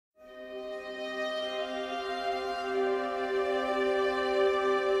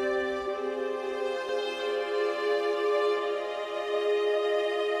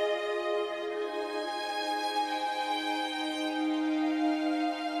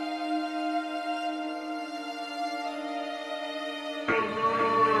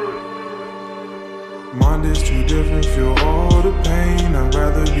mind is too different, feel all the pain. I'd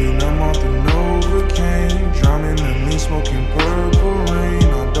rather be numb off the Novocaine, drowning in me, smoking purple rain.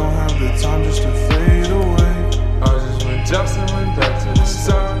 I don't have the time just to fade away. I just went Jackson, went back to the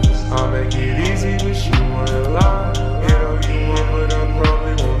side. I'll make it easy, wish you weren't alive. Hate all you want, but I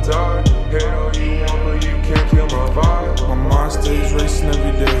probably won't die. Hate all you want, but you can't kill my vibe. My mind stays racing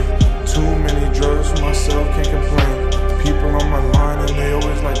every day. Too many drugs for myself, can't complain. People on my line and they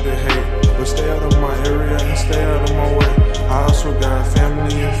always like to hate, but stay out of my area and stay out of my way. I also got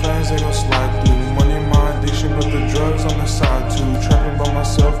family and friends, they gon' slide through. Money my addiction, but the drugs on the side too. Trapping by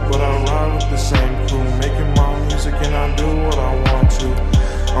myself, but I ride with the same crew. Making my music and I do what I want to.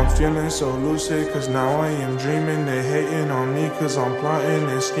 I'm feeling so lucid, cause now I am dreaming. They hating on me cause I'm plotting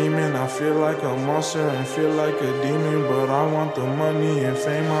and scheming. I feel like a monster and feel like a demon, but I want the money and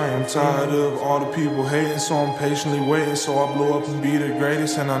fame. I am tired of all the people hating, so I'm patiently waiting. So I blow up and be the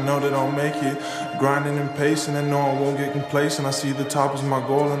greatest, and I know that I'll make it. Grinding and pacing, and know I won't get complacent. I see the top is my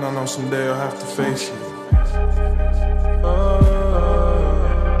goal, and I know someday I'll have to face it.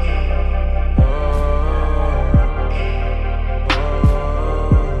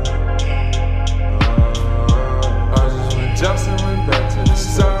 Jackson went back to the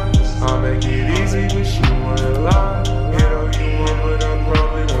side. I'll make it easy, wish you weren't alive. Hate all you want, but I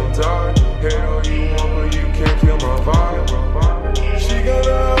probably won't die. Hate all you want, but you can't kill my vibe. She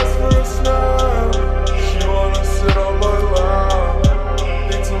gotta ask for a snap. She wanna sit on my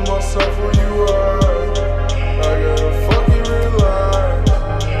lap. Think to myself, where you at? I gotta fucking relax.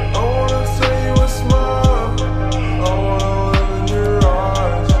 I wanna say you a smile. I wanna live in your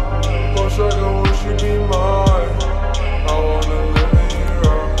eyes. Wish I could wish you be mine.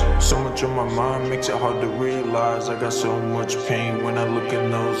 On my mind makes it hard to realize I got so much pain when I look in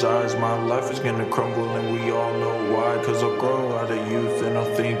those eyes. My life is gonna crumble and we all know why. Cause I'll grow out of youth and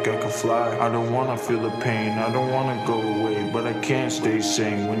I'll think I can fly. I don't wanna feel the pain, I don't wanna go away, but I can't stay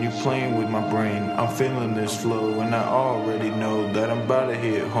sane when you're playing with my brain. I'm feeling this flow and I already know that I'm about to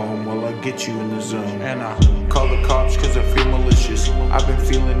hit home. Well, I get you in the zone and I call the cops cause I feel malicious. I've been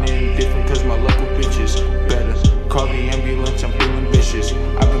feeling indifferent cause my luck with bitches. Better call the ambulance, I'm feeling vicious.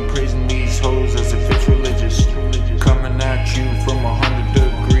 I've been praising these hoes as if it's religious. Coming at you from 100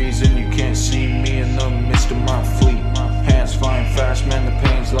 degrees and you can't see me in the midst of my fleet. Hands flying fast, man, the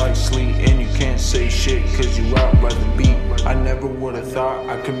pain's like sleet. And you can't say shit cause you out by the beat. I never would've thought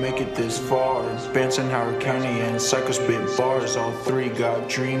I could make it this far. Banson, Howard County, and Saiko spit bars. All three got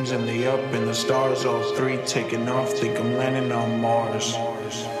dreams and they up in the stars. All three taking off, think I'm landing on Mars.